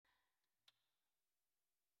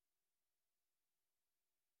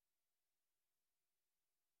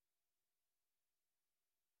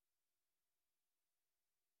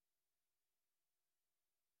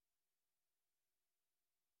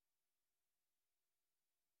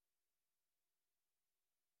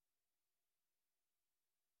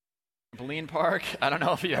trampoline park. I don't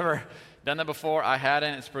know if you've ever done that before. I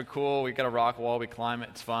hadn't. It's pretty cool. We got a rock wall. We climb it.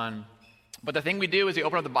 It's fun. But the thing we do is we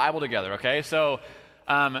open up the Bible together, okay? So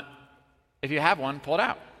if you have one, pull it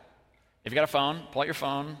out. If you got a phone, pull out your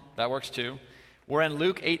phone. That works too. We're in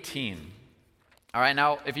Luke 18. All right,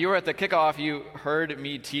 now, if you were at the kickoff, you heard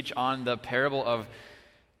me teach on the parable of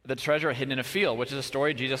the treasure hidden in a field, which is a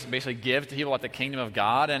story Jesus basically gives to people about the kingdom of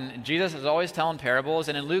God. And Jesus is always telling parables,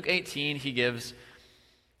 and in Luke 18, he gives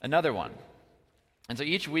another one. And so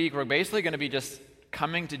each week, we're basically going to be just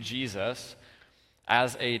coming to Jesus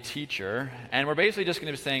as a teacher, and we're basically just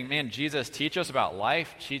going to be saying, man, Jesus, teach us about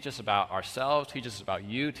life, teach us about ourselves, teach us about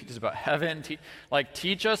you, teach us about heaven,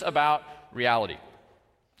 teach us about reality.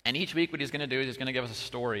 And each week, what he's going to do is he's going to give us a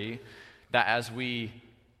story that as we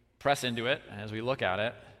press into it, as we look at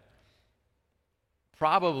it,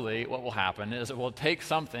 probably what will happen is it will take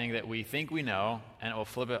something that we think we know and it will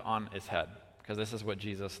flip it on its head, because this is what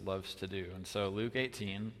Jesus loves to do. And so Luke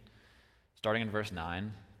 18, starting in verse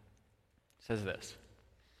 9, says this: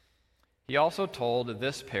 He also told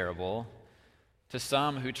this parable to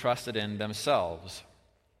some who trusted in themselves,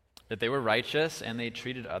 that they were righteous and they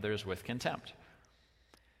treated others with contempt.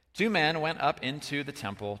 2 men went up into the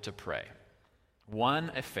temple to pray,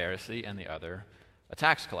 one a Pharisee and the other a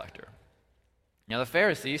tax collector. Now the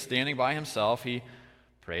Pharisee, standing by himself, he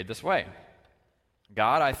prayed this way: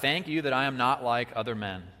 God, I thank you that I am not like other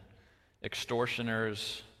men,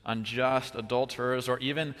 extortioners, unjust, adulterers, or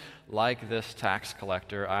even like this tax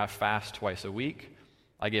collector. I fast twice a week.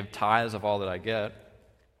 I give tithes of all that I get.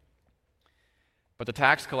 But the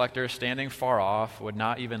tax collector, standing far off, would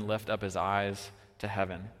not even lift up his eyes to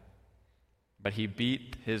heaven, but he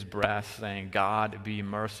beat his breast, saying, God, be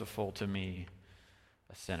merciful to me,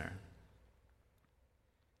 a sinner.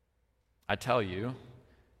 I tell you,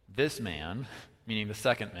 this man, meaning the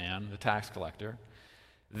second man, the tax collector,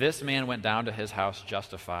 this man went down to his house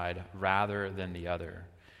justified rather than the other.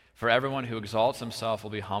 For everyone who exalts himself will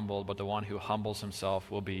be humbled, but the one who humbles himself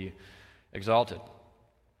will be exalted.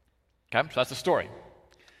 Okay, so that's the story.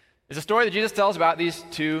 It's a story that Jesus tells about these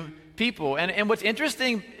two people. And what's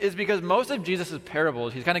interesting is because most of Jesus'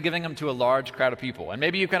 parables, he's kind of giving them to a large crowd of people. And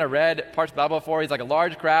maybe you've kind of read parts of the Bible before. He's like a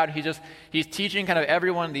large crowd. He's teaching kind of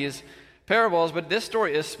everyone these parables, but this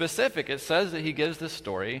story is specific. It says that he gives this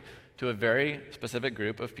story to a very specific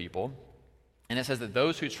group of people, and it says that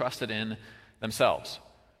those who trusted in themselves.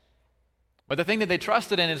 But the thing that they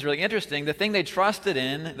trusted in is really interesting. The thing they trusted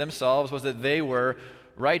in themselves was that they were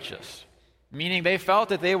righteous, meaning they felt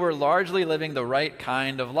that they were largely living the right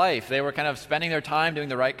kind of life. They were kind of spending their time doing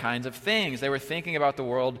the right kinds of things. They were thinking about the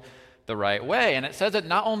world the right way. And it says that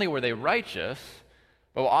not only were they righteous,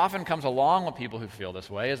 but what often comes along with people who feel this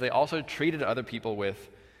way is they also treated other people with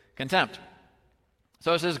contempt.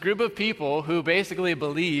 So it's this group of people who basically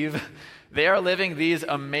believe they are living these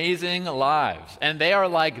amazing lives, and they are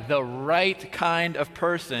like the right kind of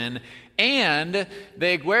person, and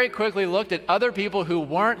they very quickly looked at other people who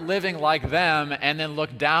weren't living like them and then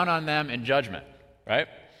looked down on them in judgment, right?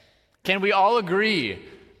 Can we all agree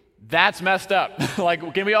that's messed up?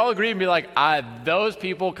 Can we all agree and be like, those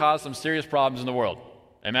people cause some serious problems in the world?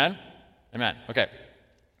 Amen? Amen. Okay.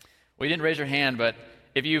 Well, you didn't raise your hand, but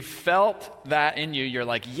if you felt that in you, you're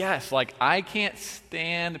like, yes, I can't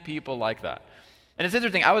stand people like that. And it's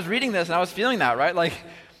interesting. I was reading this and I was feeling that, right? Like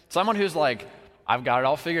someone who's like, I've got it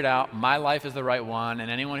all figured out. My life is the right one,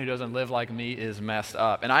 and anyone who doesn't live like me is messed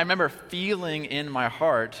up. And I remember feeling in my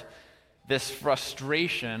heart this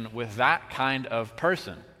frustration with that kind of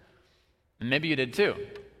person. And maybe you did too.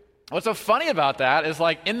 What's so funny about that is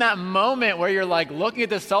in that moment where you're looking at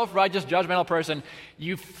this self-righteous, judgmental person,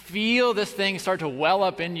 you feel this thing start to well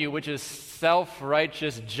up in you, which is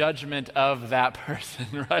self-righteous judgment of that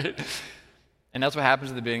person, right? And that's what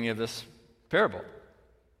happens at the beginning of this parable.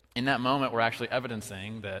 In that moment, we're actually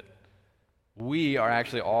evidencing that we are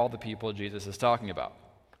actually all the people Jesus is talking about.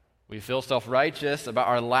 We feel self-righteous about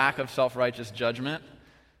our lack of self-righteous judgment,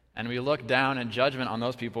 and we look down in judgment on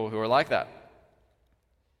those people who are like that.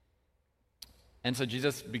 And so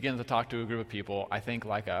Jesus begins to talk to a group of people, I think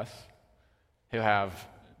like us, who have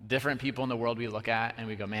different people in the world we look at and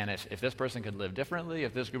we go, man, if this person could live differently,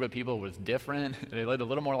 if this group of people was different, they lived a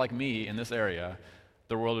little more like me in this area,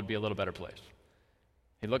 the world would be a little better place.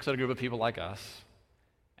 He looks at a group of people like us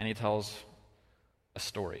and he tells a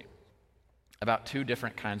story about 2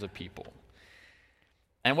 different kinds of people.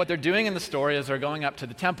 And what they're doing in the story is they're going up to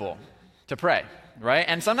the temple to pray, right?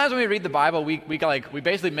 And sometimes when we read the Bible, we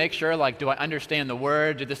basically make sure, do I understand the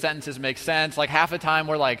word? Do the sentences make sense? Half the time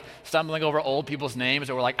we're stumbling over old people's names,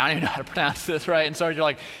 or we're I don't even know how to pronounce this, right? And so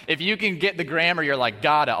you're if you can get the grammar, you're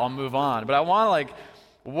got it, I'll move on. But I want to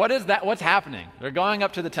What is that? What's happening? They're going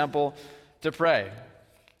up to the temple to pray.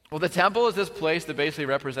 Well, the temple is this place that basically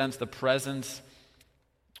represents the presence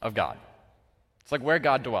of God. It's like where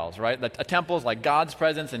God dwells, right? A temple is like God's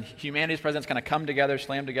presence and humanity's presence kind of come together,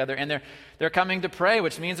 slam together, and they're coming to pray,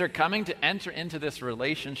 which means they're coming to enter into this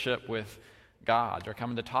relationship with God. They're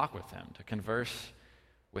coming to talk with him, to converse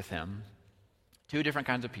with him. Two different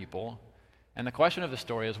kinds of people. And the question of the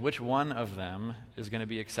story is, which one of them is going to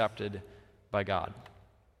be accepted by God?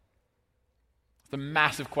 It's a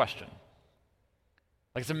massive question.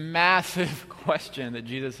 Like, it's a massive question that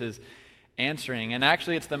Jesus is answering. And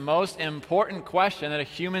actually, it's the most important question that a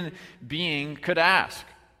human being could ask.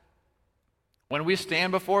 When we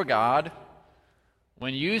stand before God,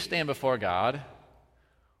 when you stand before God,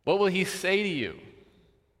 what will he say to you?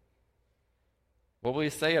 What will he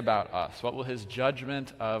say about us? What will his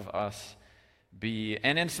judgment of us be?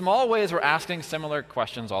 And in small ways, we're asking similar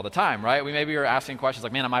questions all the time, right? We maybe are asking questions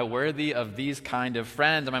like, man, am I worthy of these kind of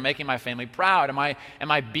friends? Am I making my family proud? Am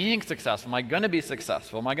I being successful? Am I going to be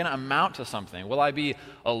successful? Am I going to amount to something? Will I be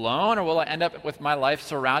alone, or will I end up with my life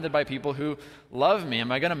surrounded by people who love me?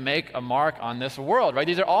 Am I going to make a mark on this world, right?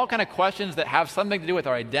 These are all kind of questions that have something to do with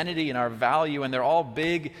our identity and our value, and they're all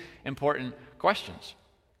big, important questions.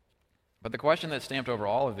 But the question that's stamped over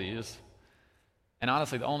all of these, and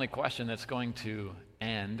honestly, the only question that's going to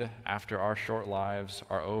end after our short lives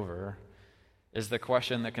are over, is the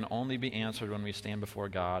question that can only be answered when we stand before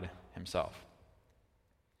God himself.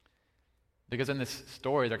 Because in this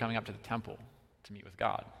story, they're coming up to the temple to meet with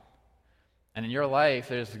God. And in your life,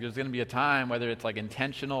 there's going to be a time, whether it's like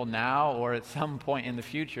intentional now or at some point in the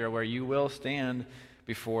future, where you will stand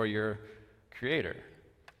before your Creator.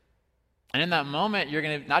 And in that moment, you're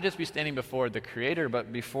going to not just be standing before the Creator,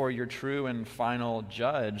 but before your true and final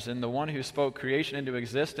judge. And the one who spoke creation into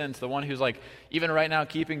existence, the one who's like, even right now,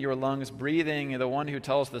 keeping your lungs breathing, the one who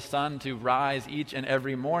tells the sun to rise each and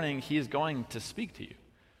every morning, he's going to speak to you.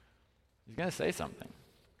 He's going to say something.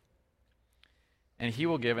 And he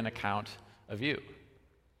will give an account of you.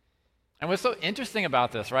 And what's so interesting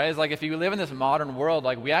about this, right, is like if you live in this modern world,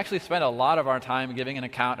 like we actually spend a lot of our time giving an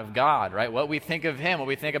account of God, right? What we think of him, what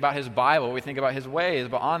we think about his Bible, what we think about his ways.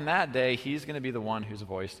 But on that day, he's going to be the one whose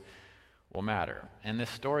voice will matter. And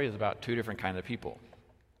this story is about two different kinds of people.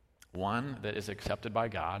 One that is accepted by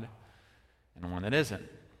God and one that isn't.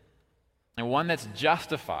 And one that's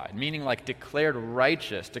justified, meaning like declared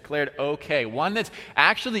righteous, declared okay. One that's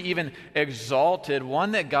actually even exalted,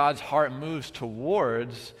 one that God's heart moves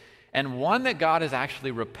towards, and one that God is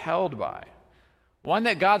actually repelled by. One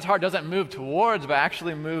that God's heart doesn't move towards, but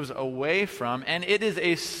actually moves away from. And it is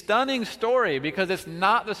a stunning story because it's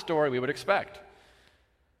not the story we would expect.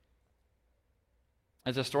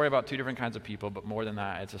 It's a story about two different kinds of people, but more than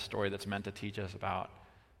that, it's a story that's meant to teach us about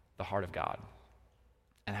the heart of God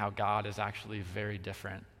and how God is actually very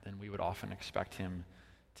different than we would often expect him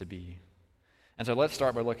to be. And so let's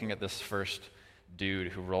start by looking at this first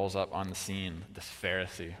dude who rolls up on the scene, this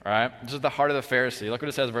Pharisee, all right? This is the heart of the Pharisee. Look what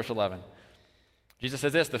it says in verse 11. Jesus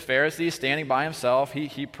says this, the Pharisee standing by himself,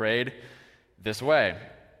 he prayed this way.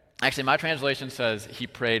 Actually, my translation says he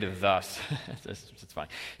prayed thus. It's fine.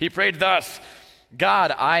 He prayed thus,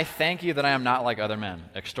 God, I thank you that I am not like other men,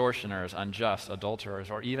 extortioners, unjust,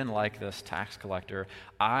 adulterers, or even like this tax collector.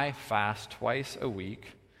 I fast twice a week,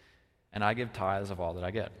 and I give tithes of all that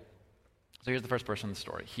I get. So here's the first person in the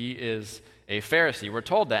story. He is a Pharisee. We're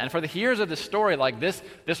told that. And for the hearers of this story, like this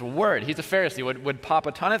word, he's a Pharisee, would pop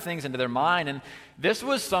a ton of things into their mind. And this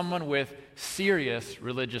was someone with serious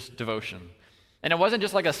religious devotion. And it wasn't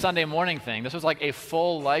just like a Sunday morning thing. This was like a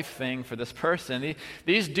full life thing for this person.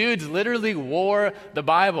 These dudes literally wore the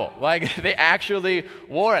Bible. Like, they actually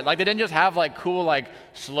wore it. Like, they didn't just have like cool like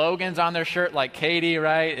slogans on their shirt like Katie,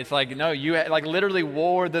 right? It's like, no, you like literally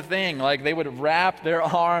wore the thing. Like, they would wrap their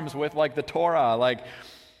arms with like the Torah. Like,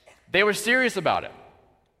 they were serious about it.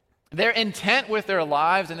 Their intent with their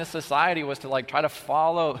lives in this society was to like try to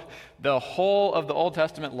follow the whole of the Old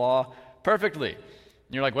Testament law perfectly.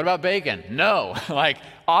 And you're like, what about bacon? No. Like,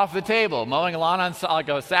 off the table. Mowing a lawn on like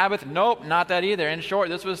a Sabbath? Nope, not that either. In short,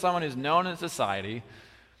 this was someone who's known in society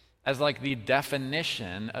as like the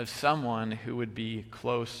definition of someone who would be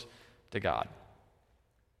close to God.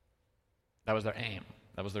 That was their aim.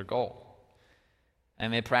 That was their goal.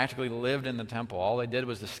 And they practically lived in the temple. All they did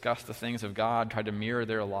was discuss the things of God, tried to mirror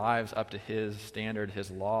their lives up to his standard,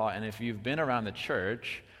 his law. And if you've been around the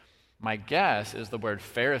church, my guess is the word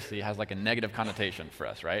Pharisee has like a negative connotation for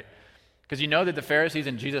us, right? Because you know that the Pharisees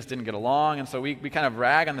and Jesus didn't get along, and so we kind of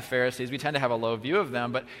rag on the Pharisees. We tend to have a low view of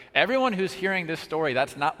them, but everyone who's hearing this story,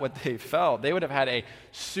 that's not what they felt. They would have had a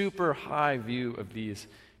super high view of these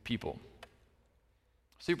people.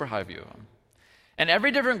 Super high view of him. And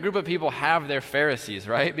every different group of people have their Pharisees,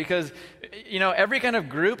 right? Because, every kind of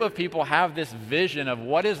group of people have this vision of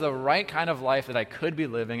what is the right kind of life that I could be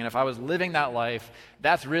living. And if I was living that life,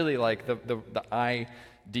 that's really like the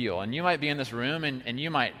ideal. And you might be in this room and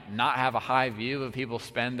you might not have a high view of people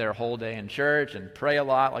spend their whole day in church and pray a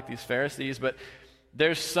lot like these Pharisees, but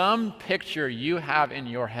there's some picture you have in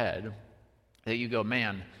your head that you go,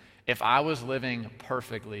 man, if I was living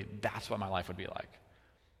perfectly, that's what my life would be like.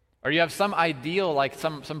 Or you have some ideal, like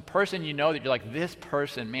some person that you're like, this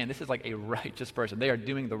person, man, this is like a righteous person. They are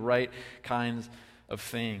doing the right kinds of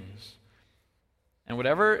things. And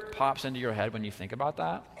whatever pops into your head when you think about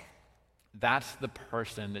that, that's the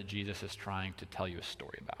person that Jesus is trying to tell you a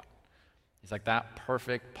story about. He's like that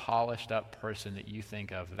perfect, polished up person that you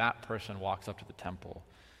think of. That person walks up to the temple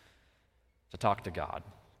to talk to God.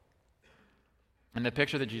 And the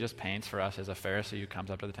picture that Jesus paints for us is a Pharisee who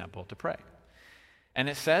comes up to the temple to pray. And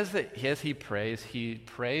it says that as he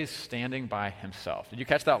prays standing by himself. Did you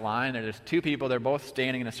catch that line? There's two people, they're both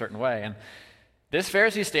standing in a certain way. And this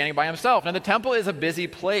Pharisee is standing by himself. Now, the temple is a busy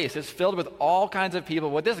place. It's filled with all kinds of people.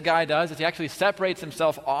 What this guy does is he actually separates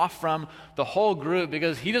himself off from the whole group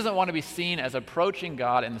because he doesn't want to be seen as approaching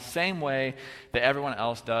God in the same way that everyone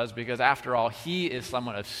else does, because after all, he is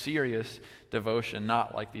someone of serious devotion,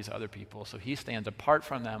 not like these other people. So he stands apart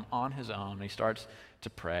from them on his own, and he starts to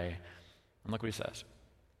pray. And look what he says.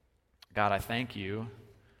 God, I thank you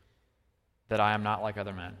that I am not like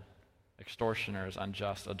other men, extortioners,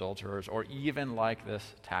 unjust, adulterers, or even like this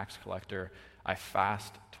tax collector. I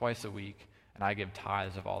fast twice a week, and I give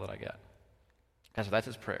tithes of all that I get. And so that's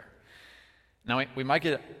his prayer. Now, we might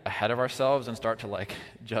get ahead of ourselves and start to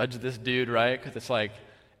judge this dude, right? Because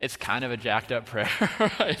it's kind of a jacked up prayer.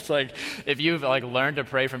 It's like, if you've learned to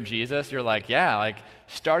pray from Jesus, you're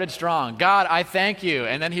started strong. God, I thank you.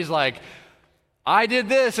 And then he's like, I did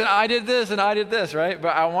this, and I did this, and I did this, right?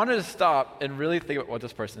 But I wanted to stop and really think about what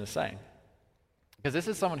this person is saying. Because this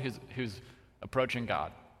is someone who's approaching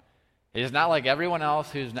God. He's not like everyone else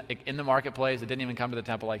who's in the marketplace that didn't even come to the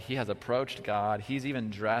temple. He has approached God. He's even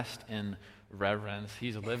dressed in reverence.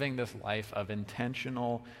 He's living this life of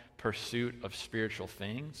intentional pursuit of spiritual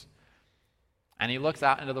things. And he looks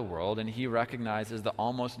out into the world and he recognizes that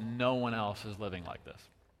almost no one else is living like this.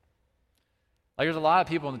 There's a lot of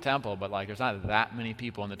people in the temple, but there's not that many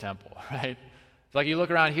people in the temple, right? It's you look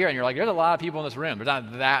around here and you're there's a lot of people in this room. There's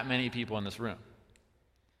not that many people in this room.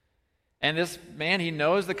 And this man, he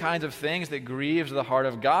knows the kinds of things that grieves the heart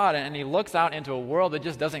of God, and he looks out into a world that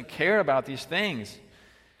just doesn't care about these things.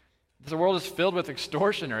 This world is filled with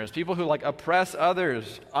extortioners, people who oppress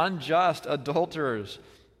others, unjust, adulterers.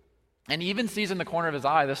 And he even sees in the corner of his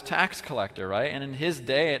eye this tax collector, right? And in his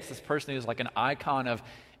day, it's this person who's an icon of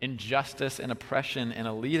injustice and oppression and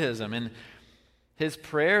elitism. And his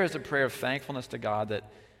prayer is a prayer of thankfulness to God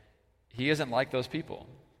that he isn't like those people.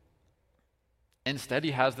 Instead, he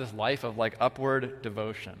has this life of upward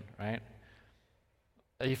devotion, right?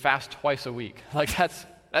 He fasts twice a week. That's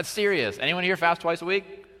serious. Anyone here fast twice a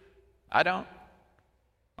week? I don't.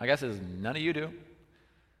 My guess is none of you do.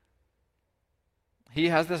 He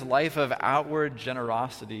has this life of outward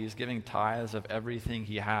generosity. He's giving tithes of everything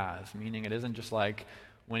he has, meaning it isn't just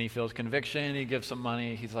when he feels conviction, he gives some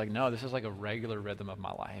money. He's no, this is a regular rhythm of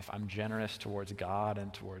my life. I'm generous towards God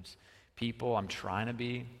and towards people. I'm trying to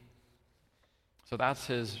be. So that's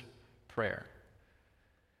his prayer.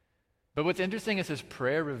 But what's interesting is his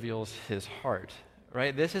prayer reveals his heart,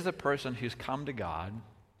 right? This is a person who's come to God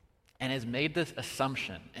and has made this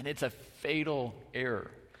assumption, and it's a fatal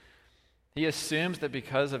error. He assumes that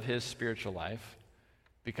because of his spiritual life,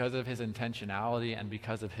 because of his intentionality, and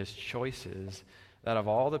because of his choices, that of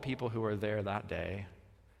all the people who were there that day,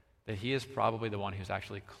 that he is probably the one who's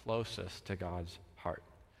actually closest to God's heart.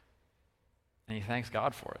 And he thanks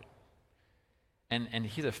God for it. And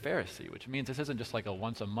he's a Pharisee, which means this isn't just a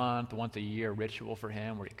once a month, once a year ritual for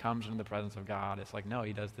him where he comes into the presence of God. It's no,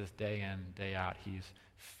 he does this day in, day out. He's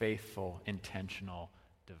faithful, intentional,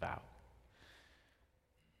 devout.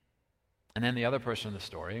 And then the other person in the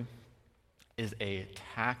story is a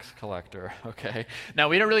tax collector, okay? Now,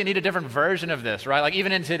 we don't really need a different version of this, right?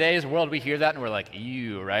 Even in today's world, we hear that and we're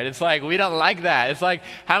ew, right? It's we don't like that. It's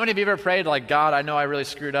how many of you ever prayed, God, I know I really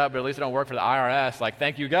screwed up, but at least I don't work for the IRS.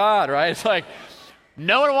 Thank you, God, right? It's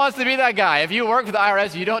no one wants to be that guy. If you work for the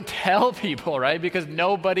IRS, you don't tell people, right? Because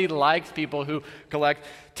nobody likes people who collect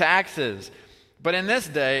taxes. But in this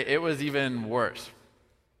day, it was even worse.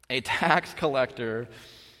 A tax collector,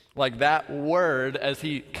 that word, as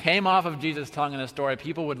he came off of Jesus' tongue in the story,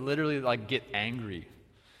 people would literally get angry.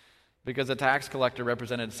 Because a tax collector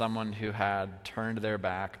represented someone who had turned their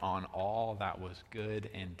back on all that was good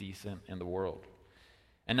and decent in the world.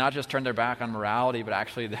 And not just turned their back on morality, but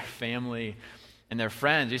actually their family and their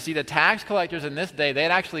friends. You see, the tax collectors in this day, they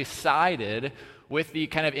had actually sided with the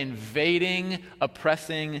kind of invading,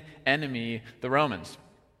 oppressing enemy, the Romans.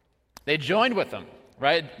 They joined with them,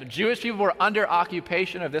 right? The Jewish people were under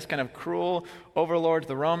occupation of this kind of cruel overlords,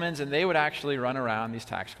 the Romans, and they would actually run around, these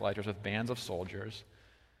tax collectors, with bands of soldiers,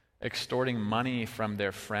 extorting money from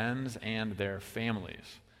their friends and their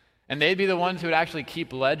families. And they'd be the ones who would actually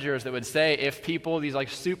keep ledgers that would say if people, these like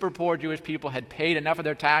super poor Jewish people, had paid enough of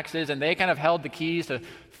their taxes, and they kind of held the keys to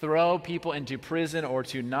throw people into prison or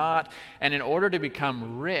to not. And in order to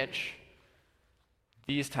become rich,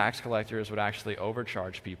 these tax collectors would actually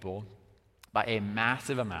overcharge people by a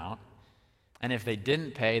massive amount. And if they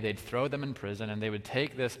didn't pay, they'd throw them in prison, and they would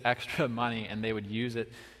take this extra money and they would use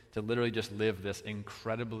it to literally just live this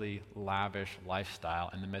incredibly lavish lifestyle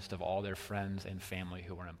in the midst of all their friends and family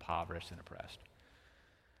who were impoverished and oppressed.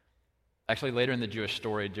 Actually, later in the Jewish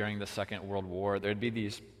story, during the Second World War, there'd be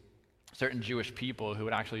these certain Jewish people who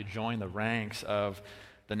would actually join the ranks of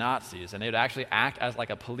the Nazis, and they would actually act as like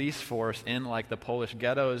a police force in like the Polish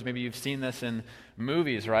ghettos. Maybe you've seen this in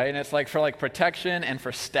movies, right? And it's like for like protection and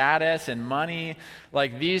for status and money.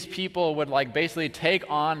 Like these people would like basically take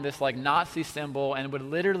on this like Nazi symbol and would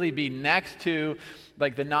literally be next to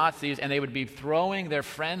like the Nazis, and they would be throwing their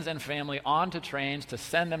friends and family onto trains to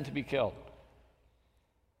send them to be killed.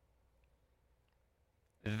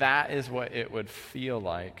 That is what it would feel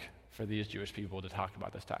like for these Jewish people to talk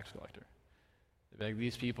about this tax collector. Like,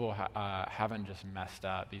 these people haven't just messed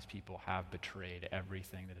up. These people have betrayed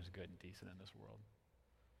everything that is good and decent in this world.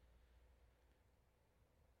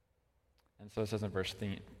 And so it says in verse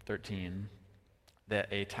 13 that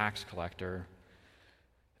a tax collector,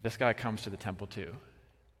 this guy comes to the temple too.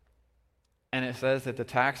 And it says that the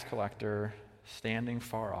tax collector, standing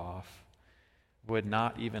far off, would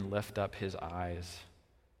not even lift up his eyes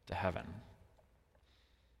to heaven.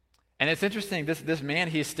 And it's interesting, this man,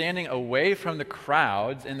 he's standing away from the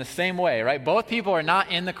crowds in the same way, right? Both people are not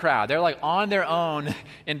in the crowd. They're like on their own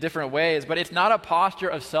in different ways, but it's not a posture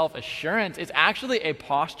of self-assurance. It's actually a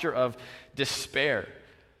posture of despair.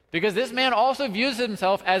 Because this man also views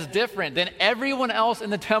himself as different than everyone else in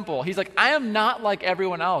the temple. He's like, I am not like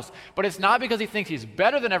everyone else. But it's not because he thinks he's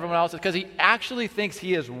better than everyone else. It's because he actually thinks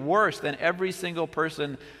he is worse than every single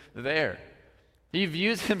person there. He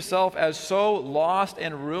views himself as so lost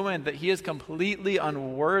and ruined that he is completely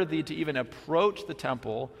unworthy to even approach the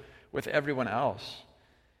temple with everyone else.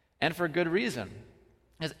 And for good reason.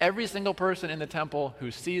 Because every single person in the temple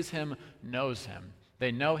who sees him knows him.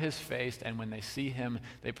 They know his face, and when they see him,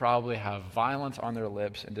 they probably have violence on their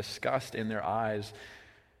lips and disgust in their eyes.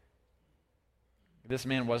 This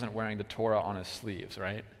man wasn't wearing the Torah on his sleeves,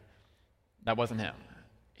 right? That wasn't him.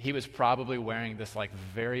 He was probably wearing this like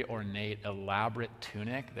very ornate, elaborate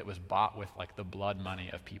tunic that was bought with like the blood money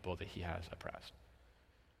of people that he has oppressed.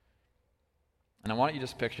 And I want you to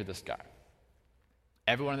just picture this guy.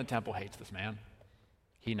 Everyone in the temple hates this man.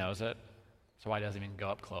 He knows it, so why doesn't he even go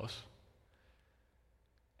up close?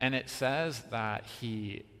 And it says that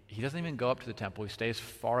he doesn't even go up to the temple. He stays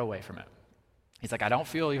far away from it. He's like, I don't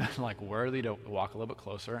feel even like worthy to walk a little bit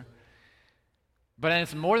closer. But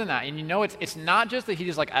it's more than that. And you know, it's not just that he's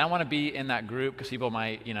just like, I don't want to be in that group because people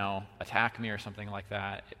might, attack me or something like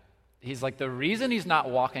that. He's like, the reason he's not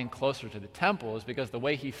walking closer to the temple is because the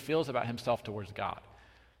way he feels about himself towards God.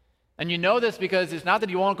 And you know this because it's not that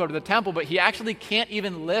he won't go to the temple, but he actually can't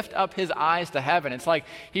even lift up his eyes to heaven. It's like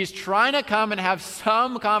he's trying to come and have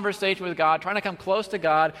some conversation with God, trying to come close to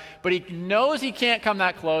God, but he knows he can't come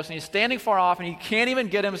that close, and he's standing far off, and he can't even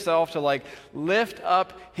get himself to like lift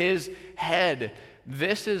up his head.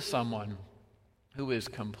 This is someone who is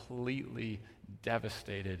completely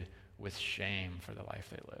devastated with shame for the life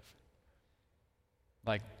they live.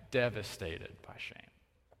 Like devastated by shame.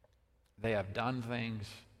 They have done things.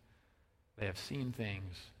 They have seen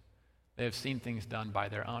things. They have seen things done by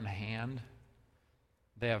their own hand.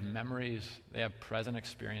 They have memories. They have present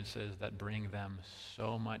experiences that bring them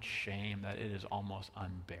so much shame that it is almost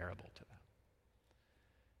unbearable to them.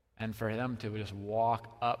 And for them to just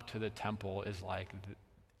walk up to the temple is like,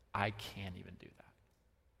 I can't even do that.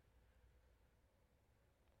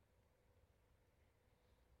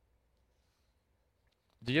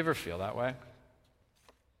 Do you ever feel that way?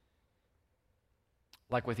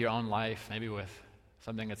 Like with your own life, maybe with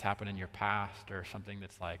something that's happened in your past, or something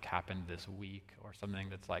that's like happened this week, or something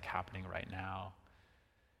that's like happening right now.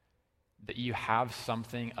 that you have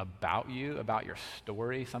something about you, about your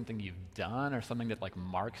story, something you've done, or something that like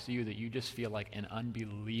marks you that you just feel like an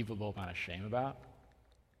unbelievable amount of shame about.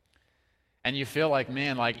 And you feel like,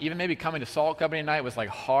 man, like even maybe coming to Salt Company tonight was like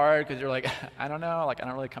hard because you're like, I don't know, like I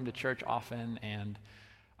don't really come to church often, and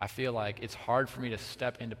I feel like it's hard for me to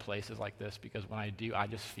step into places like this because when I do, I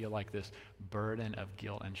just feel like this burden of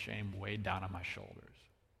guilt and shame weighed down on my shoulders.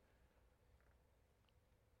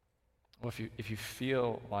 Well, if you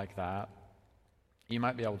feel like that, you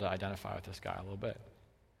might be able to identify with this guy a little bit.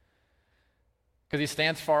 Because he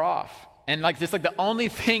stands far off. And like just like the only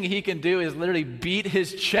thing he can do is literally beat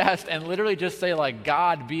his chest and literally just say like,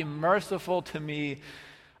 God, be merciful to me,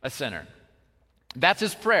 a sinner. That's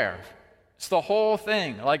his prayer. It's the whole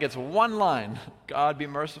thing. Like it's one line. God, be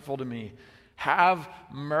merciful to me. Have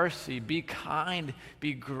mercy. Be kind.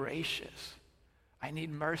 Be gracious. I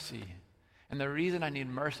need mercy. And the reason I need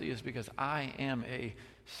mercy is because I am a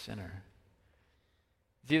sinner.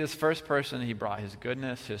 See, this first person, he brought his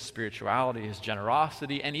goodness, his spirituality, his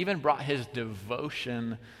generosity, and even brought his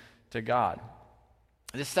devotion to God.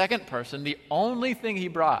 The second person, the only thing he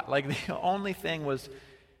brought, like the only thing was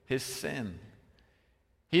his sin.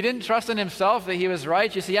 He didn't trust in himself that he was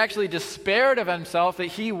righteous. He actually despaired of himself that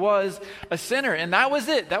he was a sinner. And that was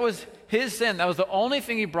it. That was his sin. That was the only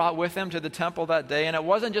thing he brought with him to the temple that day. And it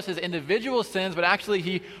wasn't just his individual sins, but actually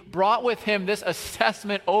he brought with him this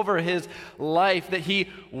assessment over his life that he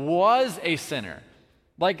was a sinner.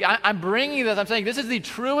 Like I'm bringing this, I'm saying this is the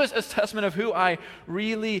truest assessment of who I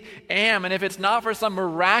really am. And if it's not for some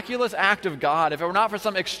miraculous act of God, if it were not for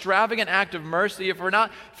some extravagant act of mercy, if it were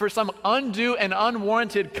not for some undue and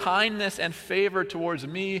unwarranted kindness and favor towards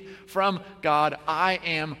me from God, I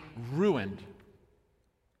am ruined.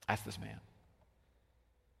 That's this man.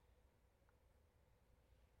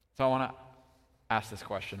 So I want to ask this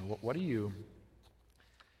question. What are you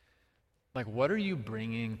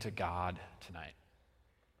bringing to God tonight?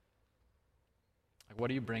 Like, what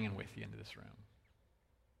are you bringing with you into this room?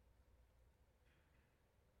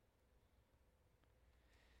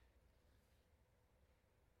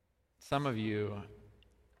 Some of you,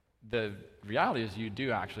 the reality is you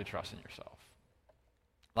do actually trust in yourself.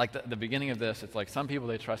 Like the beginning of this, it's like some people,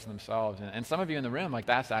 they trust in themselves. And some of you in the room, like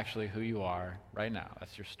that's actually who you are right now.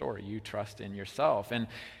 That's your story. You trust in yourself. And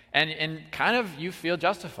kind of you feel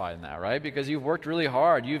justified in that, right? Because you've worked really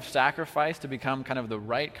hard. You've sacrificed to become kind of the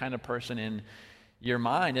right kind of person in your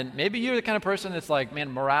mind. And maybe you're the kind of person that's like,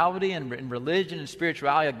 man, morality and religion and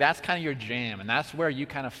spirituality, like that's kind of your jam. And that's where you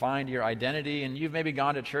kind of find your identity. And you've maybe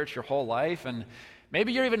gone to church your whole life. And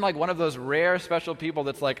maybe you're even like one of those rare special people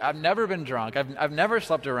that's like, I've never been drunk. I've never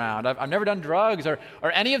slept around. I've never done drugs or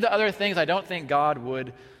any of the other things I don't think God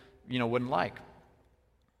wouldn't like.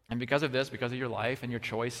 And because of this, because of your life and your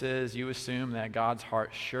choices, you assume that God's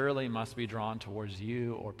heart surely must be drawn towards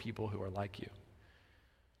you or people who are like you.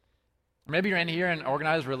 Maybe you're in here in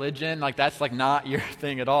organized religion, like that's like not your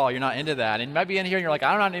thing at all. You're not into that. And you might be in here and you're like,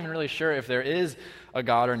 I'm not even really sure if there is a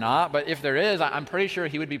God or not, but if there is, I'm pretty sure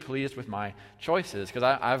he would be pleased with my choices because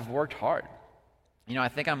I've worked hard. I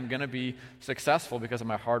think I'm going to be successful because of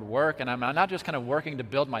my hard work, and I'm not just kind of working to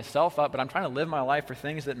build myself up, but I'm trying to live my life for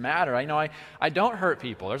things that matter. I don't hurt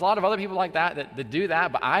people. There's a lot of other people like that do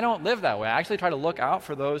that, but I don't live that way. I actually try to look out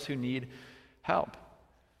for those who need help.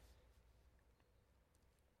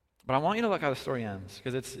 But I want you to look how the story ends,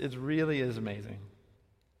 because it really is amazing.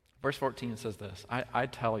 Verse 14 says this, I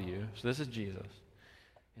tell you, so this is Jesus.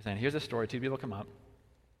 He's saying, here's a story, two people come up.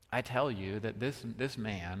 I tell you that this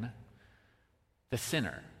man, the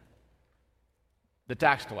sinner, the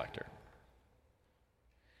tax collector,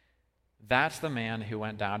 that's the man who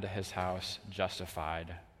went down to his house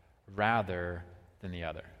justified rather than the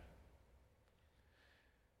other.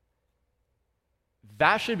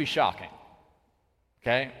 That should be shocking,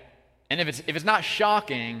 okay? And if it's not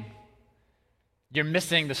shocking, you're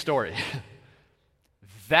missing the story.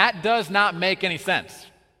 That does not make any sense.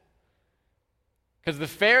 Because the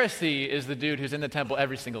Pharisee is the dude who's in the temple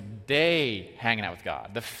every single day hanging out with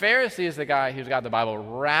God. The Pharisee is the guy who's got the Bible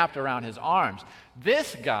wrapped around his arms.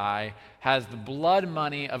 This guy has the blood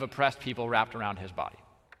money of oppressed people wrapped around his body.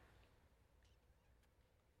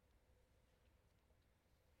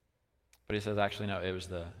 But he says, actually, no, it was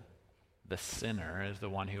the sinner is the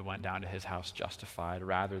one who went down to his house justified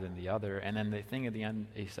rather than the other. And then the thing at the end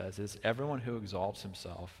he says is, everyone who exalts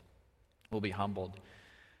himself will be humbled,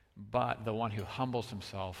 but the one who humbles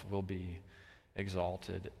himself will be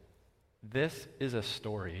exalted. This is a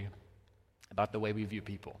story about the way we view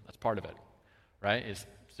people. That's part of it, right?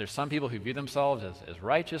 There's some people who view themselves as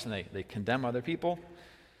righteous and they condemn other people.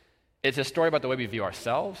 It's a story about the way we view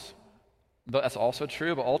ourselves. That's also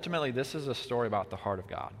true, but ultimately this is a story about the heart of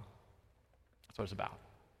God. That's what it's about.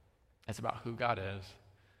 It's about who God is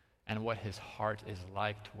and what his heart is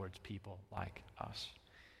like towards people like us.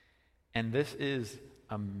 And this is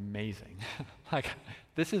amazing.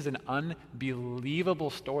 This is an unbelievable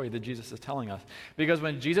story that Jesus is telling us. Because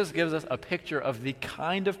when Jesus gives us a picture of the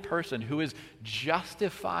kind of person who is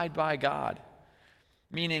justified by God,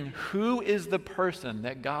 meaning who is the person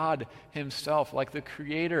that God himself, like the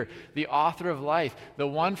creator, the author of life, the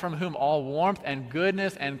one from whom all warmth and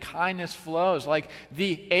goodness and kindness flows, like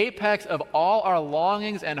the apex of all our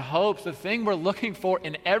longings and hopes, the thing we're looking for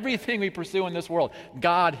in everything we pursue in this world,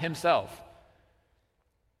 God himself.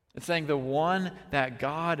 It's saying the one that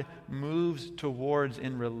God moves towards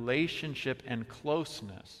in relationship and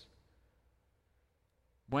closeness.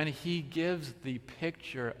 When he gives the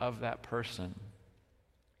picture of that person,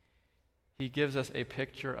 he gives us a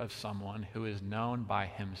picture of someone who is known by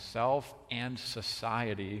himself and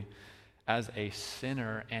society as a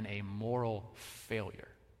sinner and a moral failure.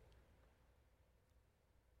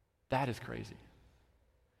 That is crazy.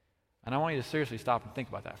 And I want you to seriously stop and think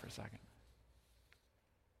about that for a second.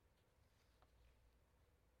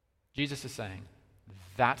 Jesus is saying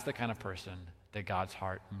that's the kind of person that God's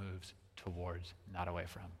heart moves towards, not away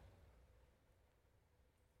from.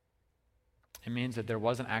 It means that there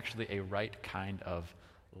wasn't actually a right kind of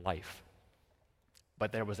life,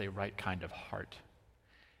 but there was a right kind of heart.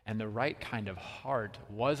 And the right kind of heart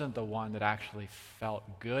wasn't the one that actually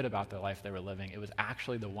felt good about the life they were living. It was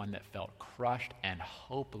actually the one that felt crushed and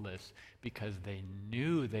hopeless because they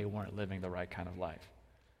knew they weren't living the right kind of life.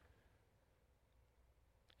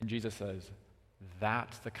 And Jesus says,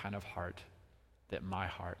 that's the kind of heart that my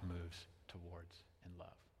heart moves towards in love.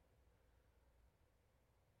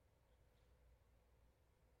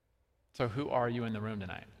 So who are you in the room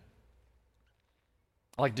tonight?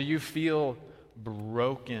 Do you feel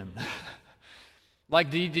broken?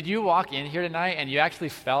 Did you walk in here tonight and you actually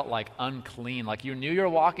felt unclean? You knew you were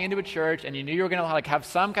walking into a church and you knew you were going to have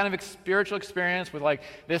some kind of spiritual experience with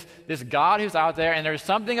this God who's out there, and there's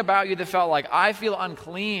something about you that felt I feel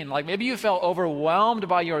unclean. Maybe you felt overwhelmed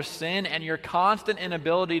by your sin and your constant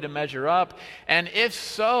inability to measure up. And if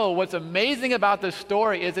so, what's amazing about this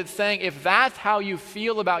story is it's saying if that's how you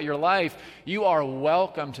feel about your life, you are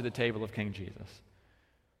welcome to the table of King Jesus.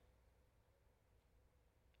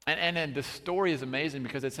 And the story is amazing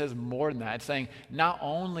because it says more than that. It's saying not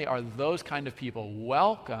only are those kind of people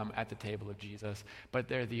welcome at the table of Jesus, but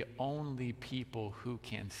they're the only people who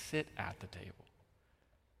can sit at the table.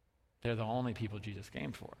 They're the only people Jesus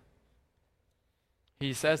came for.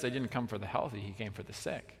 He says they didn't come for the healthy, he came for the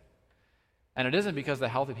sick. And it isn't because the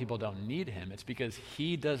healthy people don't need him. It's because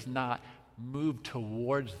he does not move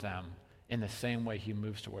towards them in the same way he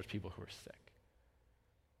moves towards people who are sick.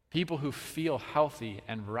 People who feel healthy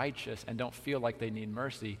and righteous and don't feel like they need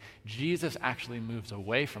mercy, Jesus actually moves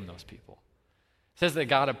away from those people. It says that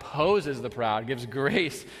God opposes the proud, gives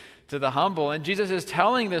grace to the humble. And Jesus is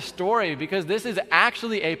telling this story because this is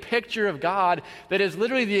actually a picture of God that is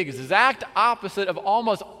literally the exact opposite of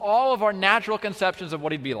almost all of our natural conceptions of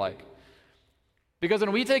what he'd be like. Because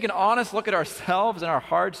when we take an honest look at ourselves and our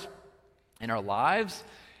hearts and our lives,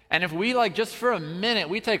 and if we just for a minute,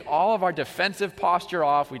 we take all of our defensive posture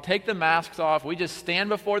off, we take the masks off, we just stand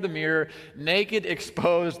before the mirror, naked,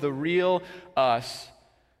 exposed, the real us.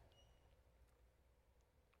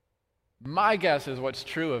 My guess is what's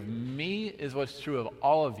true of me is what's true of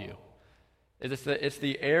all of you. It's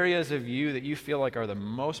the areas of you that you feel like are the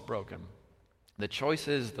most broken. The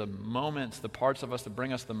choices, the moments, the parts of us that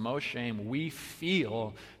bring us the most shame, we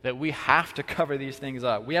feel that we have to cover these things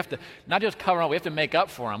up. We have to not just cover them, we have to make up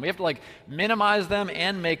for them. We have to minimize them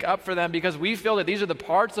and make up for them because we feel that these are the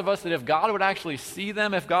parts of us that if God would actually see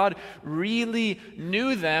them, if God really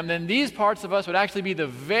knew them, then these parts of us would actually be the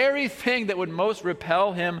very thing that would most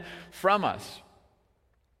repel him from us.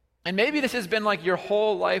 And maybe this has been your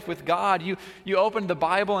whole life with God. You opened the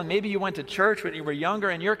Bible and maybe you went to church when you were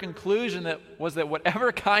younger and your conclusion was that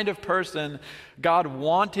whatever kind of person God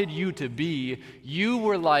wanted you to be, you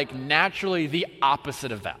were naturally the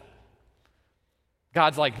opposite of that.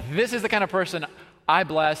 God's this is the kind of person I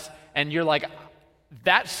bless, and you're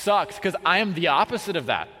that sucks because I am the opposite of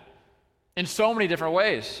that in so many different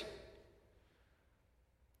ways.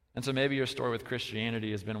 And so maybe your story with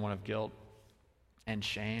Christianity has been one of guilt and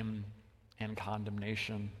shame and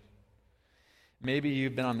condemnation. Maybe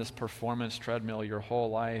you've been on this performance treadmill your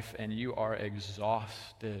whole life and you are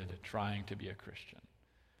exhausted trying to be a Christian.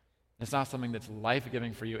 It's not something that's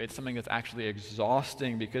life-giving for you. It's something that's actually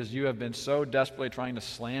exhausting because you have been so desperately trying to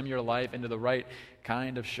slam your life into the right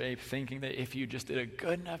kind of shape, thinking that if you just did a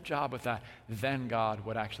good enough job with that, then God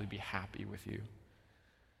would actually be happy with you.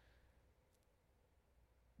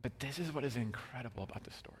 But this is what is incredible about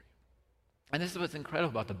this story. And this is what's incredible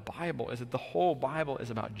about the Bible, is that the whole Bible is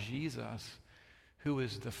about Jesus, who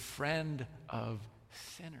is the friend of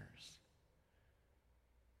sinners.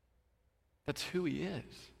 That's who he is.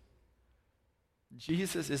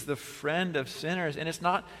 Jesus is the friend of sinners, and it's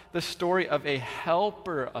not the story of a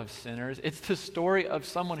helper of sinners. It's the story of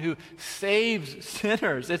someone who saves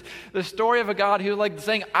sinners. It's the story of a God who, like,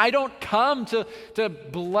 saying, I don't come to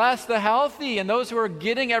bless the healthy and those who are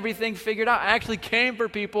getting everything figured out. I actually came for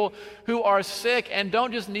people who are sick and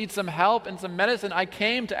don't just need some help and some medicine. I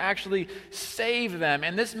came to actually save them.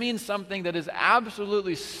 And this means something that is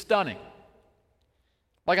absolutely stunning.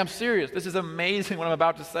 Like, I'm serious. This is amazing what I'm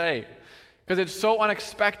about to say, because it's so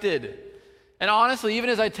unexpected. And honestly, even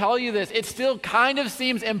as I tell you this, it still kind of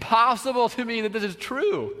seems impossible to me that this is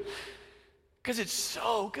true, because it's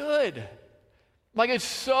so good. Like, it's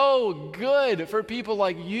so good for people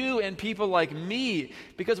like you and people like me,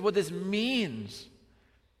 because what this means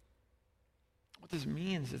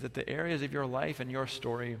is that the areas of your life and your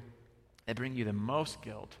story that bring you the most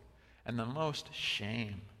guilt and the most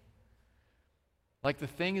shame, like the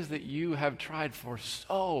things that you have tried for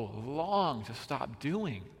so long to stop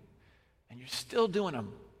doing, and you're still doing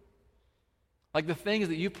them. Like the things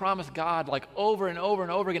that you promised God, like over and over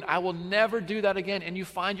and over again, I will never do that again. And you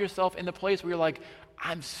find yourself in the place where you're like,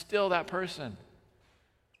 I'm still that person.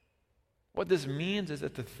 What this means is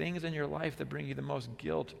that the things in your life that bring you the most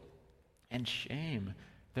guilt and shame,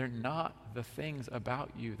 they're not the things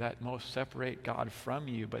about you that most separate God from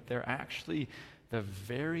you, but they're actually the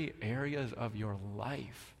very areas of your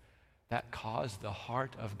life that cause the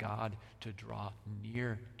heart of God to draw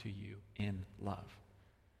near to you in love.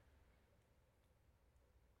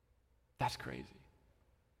 That's crazy.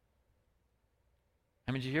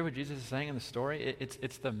 I mean, did you hear what Jesus is saying in the story?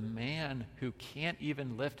 It's the man who can't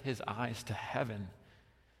even lift his eyes to heaven,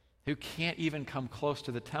 who can't even come close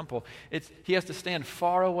to the temple. He has to stand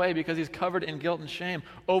far away because he's covered in guilt and shame,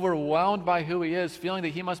 overwhelmed by who he is, feeling that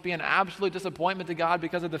he must be an absolute disappointment to God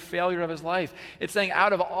because of the failure of his life. It's saying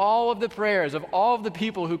out of all of the prayers of all of the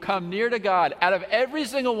people who come near to God, out of every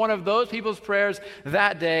single one of those people's prayers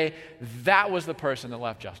that day, that was the person that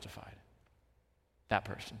left justified. That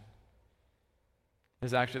person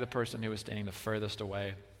is actually the person who was standing the furthest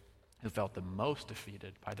away, who felt the most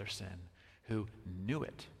defeated by their sin, who knew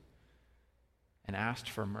it and asked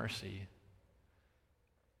for mercy.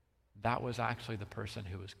 That was actually the person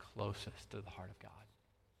who was closest to the heart of God.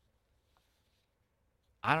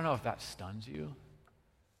 I don't know if that stuns you,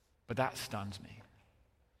 but that stuns me.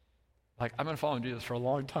 Like, I've been following Jesus for a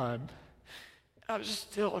long time. I was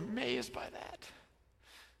just still amazed by that.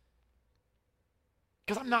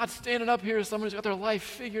 Because I'm not standing up here as someone who's got their life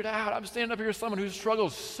figured out. I'm standing up here as someone who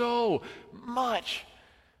struggles so much.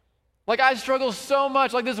 Like, I struggle so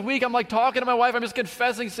much. Like, this week, I'm like talking to my wife. I'm just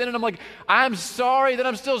confessing sin, and I'm like, I'm sorry that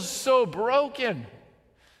I'm still so broken.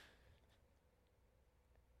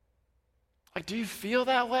 Like, do you feel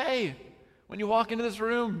that way when you walk into this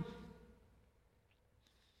room?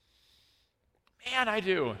 Man, I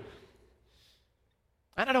do.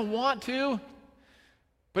 And I don't want to,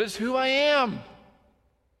 but it's who I am.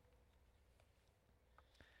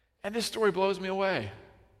 And this story blows me away,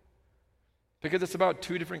 because it's about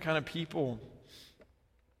two different kind of people.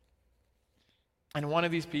 And one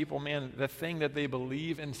of these people, man, the thing that they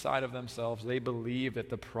believe inside of themselves, they believe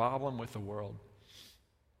that the problem with the world,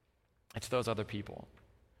 it's those other people.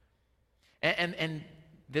 And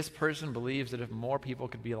this person believes that if more people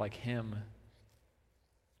could be like him,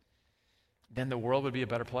 then the world would be a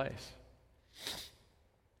better place.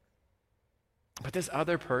 But this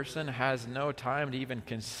other person has no time to even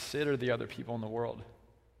consider the other people in the world.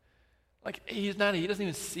 Like, he doesn't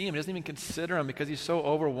even see him. He doesn't even consider him because he's so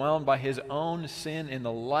overwhelmed by his own sin in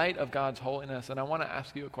the light of God's holiness. And I want to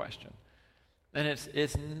ask you a question. And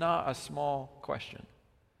it's not a small question.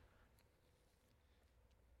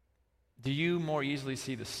 Do you more easily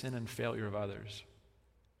see the sin and failure of others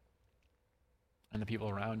and the people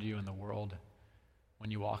around you in the world when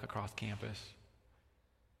you walk across campus?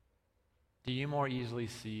 Do you more easily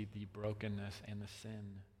see the brokenness and the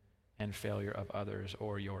sin and failure of others,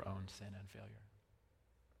 or your own sin and failure?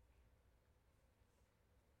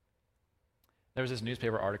 There was this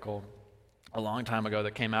newspaper article a long time ago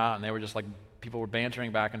that came out, and they were just like, people were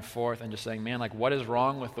bantering back and forth and just saying, man, like, what is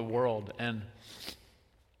wrong with the world? And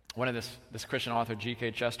one of this Christian author, G.K.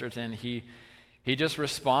 Chesterton, he He just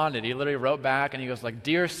responded. He literally wrote back and he goes like,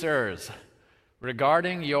 "Dear sirs,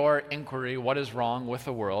 regarding your inquiry, what is wrong with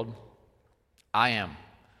the world? I am.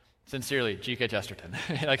 Sincerely, G.K. Chesterton."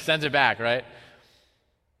 He like sends it back, right?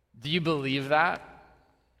 Do you believe that?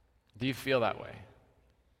 Do you feel that way?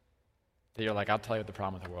 That you're like, I'll tell you what the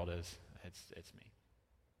problem with the world is. It's me.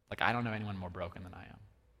 Like, I don't know anyone more broken than I am.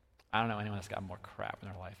 I don't know anyone that's got more crap in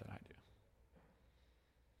their life than I do.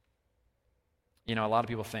 You know, a lot of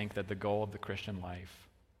people think that the goal of the Christian life,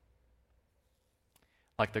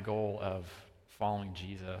 like the goal of following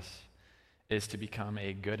Jesus, is to become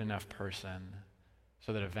a good enough person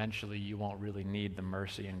so that eventually you won't really need the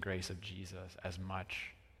mercy and grace of Jesus as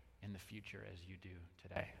much in the future as you do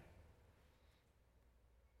today.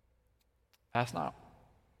 That's not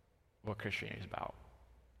what Christianity is about.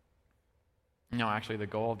 No, actually, the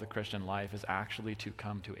goal of the Christian life is actually to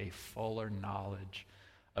come to a fuller knowledge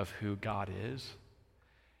of who God is.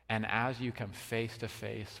 And as you come face to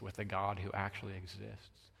face with the God who actually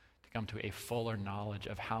exists, to come to a fuller knowledge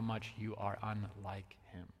of how much you are unlike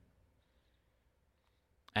him.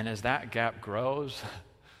 And as that gap grows,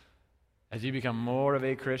 as you become more of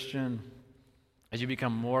a Christian, as you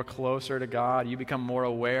become more closer to God, you become more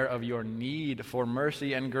aware of your need for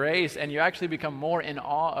mercy and grace, and you actually become more in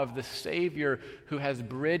awe of the Savior who has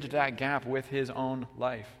bridged that gap with his own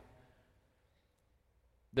life.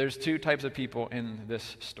 There's two types of people in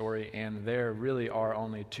this story, and there really are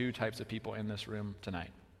only two types of people in this room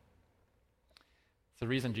tonight. It's the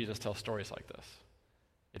reason Jesus tells stories like this.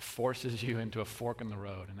 It forces you into a fork in the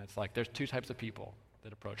road, and it's like there's two types of people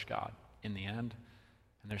that approach God in the end.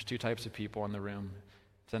 And there's two types of people in the room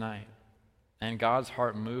tonight. And God's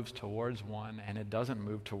heart moves towards one, and it doesn't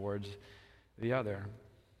move towards the other.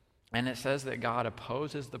 And it says that God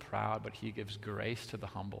opposes the proud, but he gives grace to the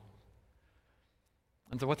humble.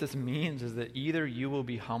 And so what this means is that either you will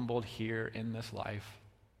be humbled here in this life,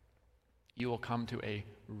 you will come to a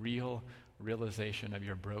real realization of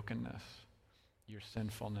your brokenness, your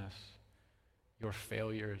sinfulness, your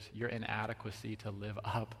failures, your inadequacy to live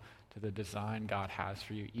up to the design God has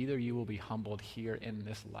for you. Either you will be humbled here in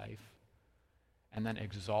this life and then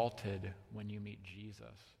exalted when you meet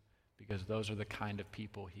Jesus, because those are the kind of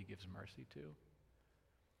people he gives mercy to.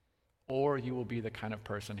 Or you will be the kind of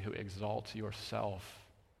person who exalts yourself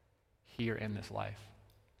here in this life,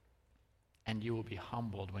 and you will be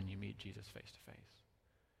humbled when you meet Jesus face to face.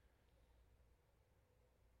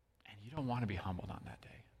 And you don't want to be humbled on that day.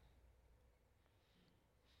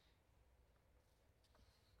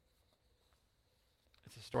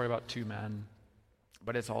 It's a story about two men,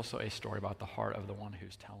 but it's also a story about the heart of the one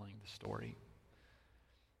who's telling the story.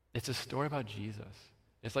 It's a story about Jesus.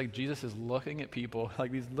 It's like Jesus is looking at people,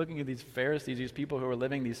 like he's looking at these Pharisees, these people who are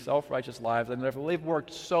living these self-righteous lives, and they've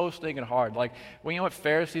worked so stinking hard. Like, well, you know what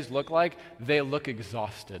Pharisees look like? They look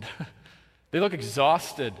exhausted. They look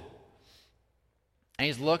exhausted. And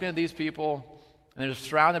he's looking at these people, and they're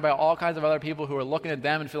surrounded by all kinds of other people who are looking at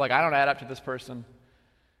them and feel like, I don't add up to this person.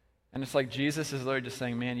 And it's like Jesus is literally just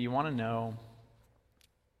saying, man, you want to know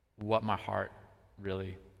what my heart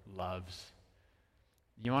really loves?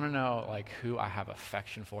 You want to know like who I have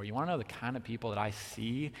affection for? You want to know the kind of people that I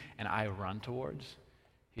see and I run towards?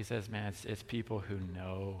 He says, man, it's people who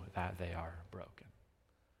know that they are broken.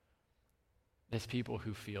 It's people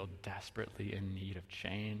who feel desperately in need of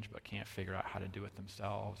change but can't figure out how to do it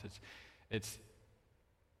themselves. It's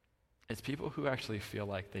people who actually feel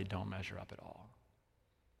like they don't measure up at all.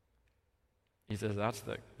 He says that's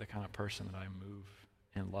the kind of person that I move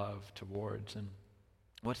in love towards. And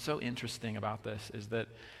what's so interesting about this is that,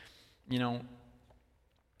 you know,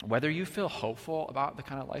 whether you feel hopeful about the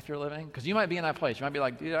kind of life you're living, because you might be in that place. You might be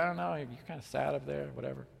like, dude, I don't know, you're kind of sad up there,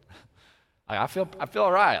 whatever. Like, I feel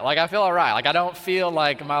all right. Like, I feel all right. Like, I don't feel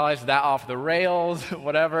like my life's that off the rails,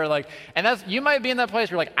 whatever. Like, and you might be in that place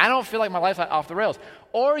where you're like, I don't feel like my life's off the rails.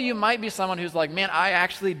 Or you might be someone who's like, man, I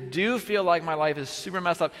actually do feel like my life is super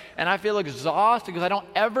messed up, and I feel exhausted because I don't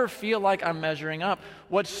ever feel like I'm measuring up.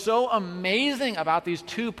 What's so amazing about these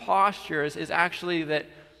two postures is actually that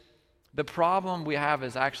the problem we have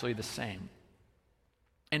is actually the same.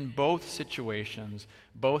 In both situations,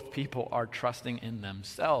 both people are trusting in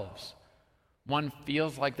themselves. One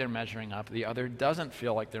feels like they're measuring up, the other doesn't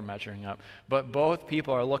feel like they're measuring up, but both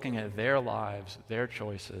people are looking at their lives, their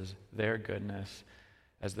choices, their goodness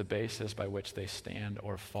as the basis by which they stand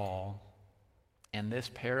or fall. And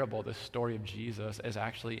this parable, this story of Jesus, is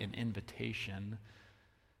actually an invitation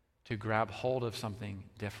to grab hold of something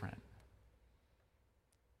different.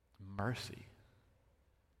 Mercy.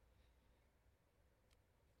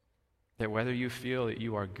 That whether you feel that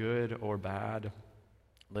you are good or bad,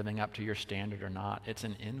 living up to your standard or not. It's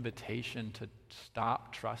an invitation to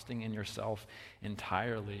stop trusting in yourself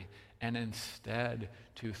entirely and instead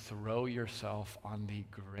to throw yourself on the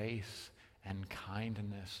grace and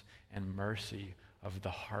kindness and mercy of the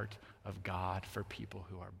heart of God for people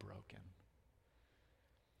who are broken.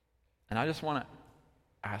 And I just want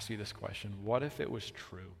to ask you this question. What if it was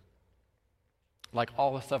true? Like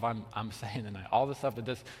all the stuff I'm saying tonight, all the stuff that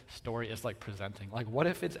this story is like presenting. Like what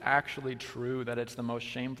if it's actually true that it's the most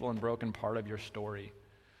shameful and broken part of your story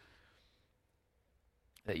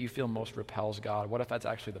that you feel most repels God? What if that's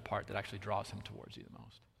actually the part that actually draws him towards you the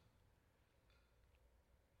most?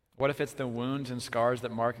 What if it's the wounds and scars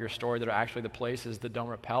that mark your story that are actually the places that don't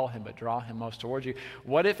repel him but draw him most towards you?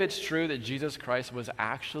 What if it's true that Jesus Christ was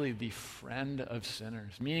actually the friend of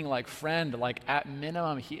sinners? Meaning like friend, like at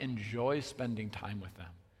minimum, he enjoys spending time with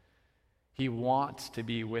them. He wants to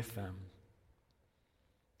be with them.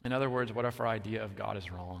 In other words, what if our idea of God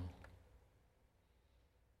is wrong?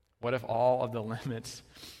 What if all of the limits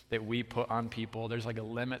that we put on people, there's like a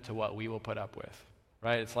limit to what we will put up with,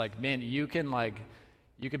 right? It's like, man, you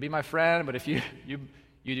could be my friend, but if you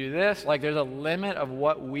do this, like there's a limit of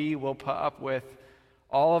what we will put up with.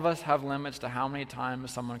 All of us have limits to how many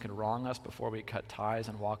times someone could wrong us before we cut ties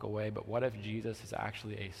and walk away. But what if Jesus is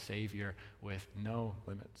actually a Savior with no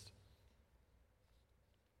limits?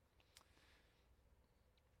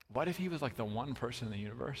 What if he was like the one person in the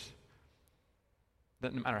universe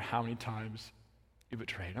that no matter how many times you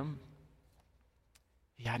betrayed him,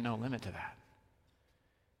 he had no limit to that?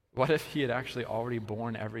 What if he had actually already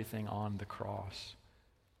borne everything on the cross?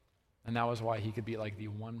 And that was why he could be like the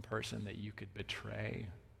one person that you could betray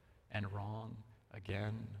and wrong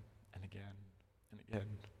again and again and again.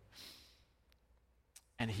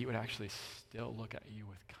 And he would actually still look at you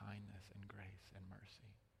with kindness and grace and mercy.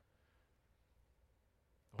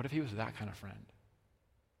 What if he was that kind of friend?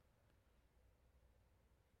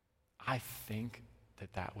 I think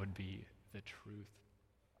that would be the truth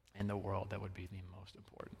in the world that would be the most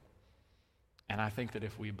important. And I think that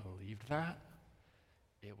if we believed that,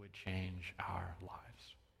 it would change our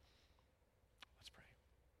lives. Let's pray.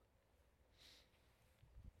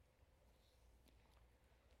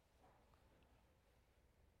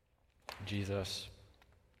 Jesus,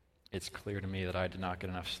 it's clear to me that I did not get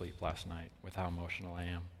enough sleep last night with how emotional I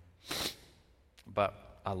am. But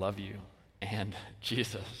I love you. And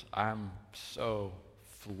Jesus, I'm so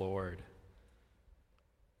floored.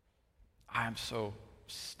 I am so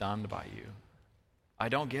stunned by you. I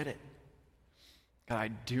don't get it. God, I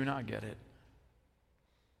do not get it.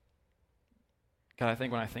 God, I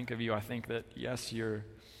think when I think of you, I think that, yes, your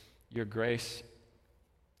grace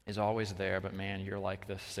is always there, but man, you're like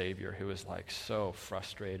this Savior who is like so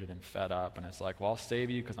frustrated and fed up, and it's like, well, I'll save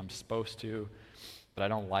you because I'm supposed to, but I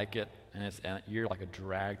don't like it, and you're like a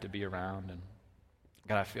drag to be around, and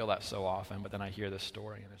God, I feel that so often, but then I hear this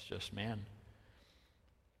story, and it's just, man,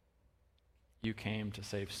 you came to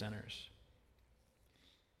save sinners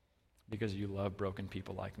because you love broken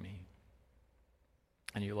people like me,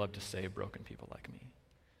 and you love to save broken people like me.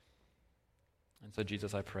 And so,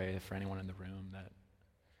 Jesus, I pray for anyone in the room that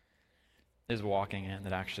is walking in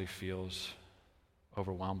that actually feels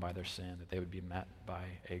overwhelmed by their sin, that they would be met by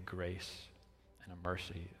a grace and a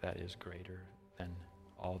mercy that is greater than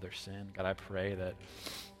all their sin. God, I pray that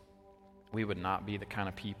we would not be the kind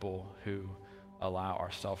of people who allow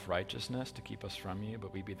our self-righteousness to keep us from you,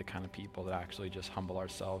 but we be the kind of people that actually just humble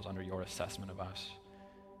ourselves under your assessment of us.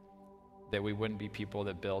 That we wouldn't be people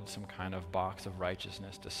that build some kind of box of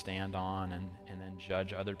righteousness to stand on and then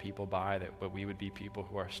judge other people by, but we would be people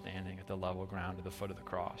who are standing at the level ground at the foot of the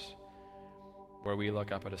cross, where we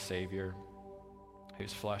look up at a Savior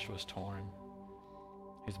whose flesh was torn,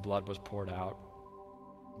 whose blood was poured out,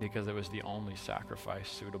 because it was the only sacrifice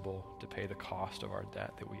suitable to pay the cost of our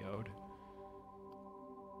debt that we owed.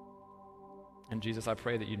 And Jesus, I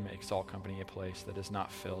pray that you'd make Salt Company a place that is not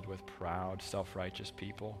filled with proud, self-righteous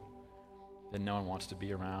people that no one wants to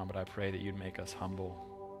be around, but I pray that you'd make us humble,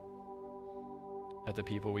 that the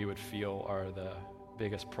people we would feel are the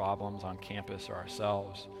biggest problems on campus are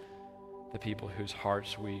ourselves, the people whose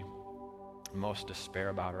hearts we most despair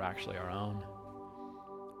about are actually our own,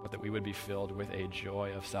 but that we would be filled with a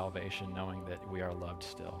joy of salvation, knowing that we are loved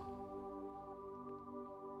still.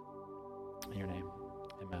 In your name,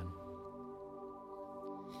 amen.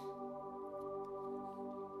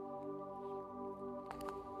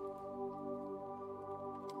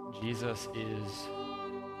 Jesus is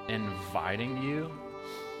inviting you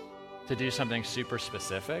to do something super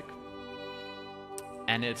specific,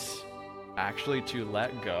 and it's actually to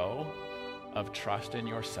let go of trust in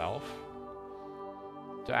yourself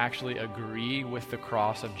to actually agree with the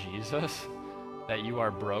cross of Jesus, that you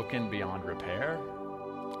are broken beyond repair,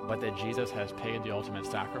 but that Jesus has paid the ultimate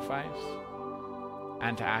sacrifice,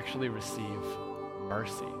 and to actually receive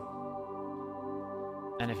mercy.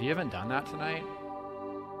 And if you haven't done that tonight,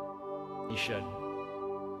 you should.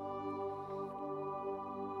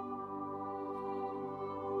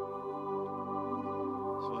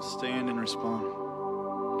 So let's stand and respond.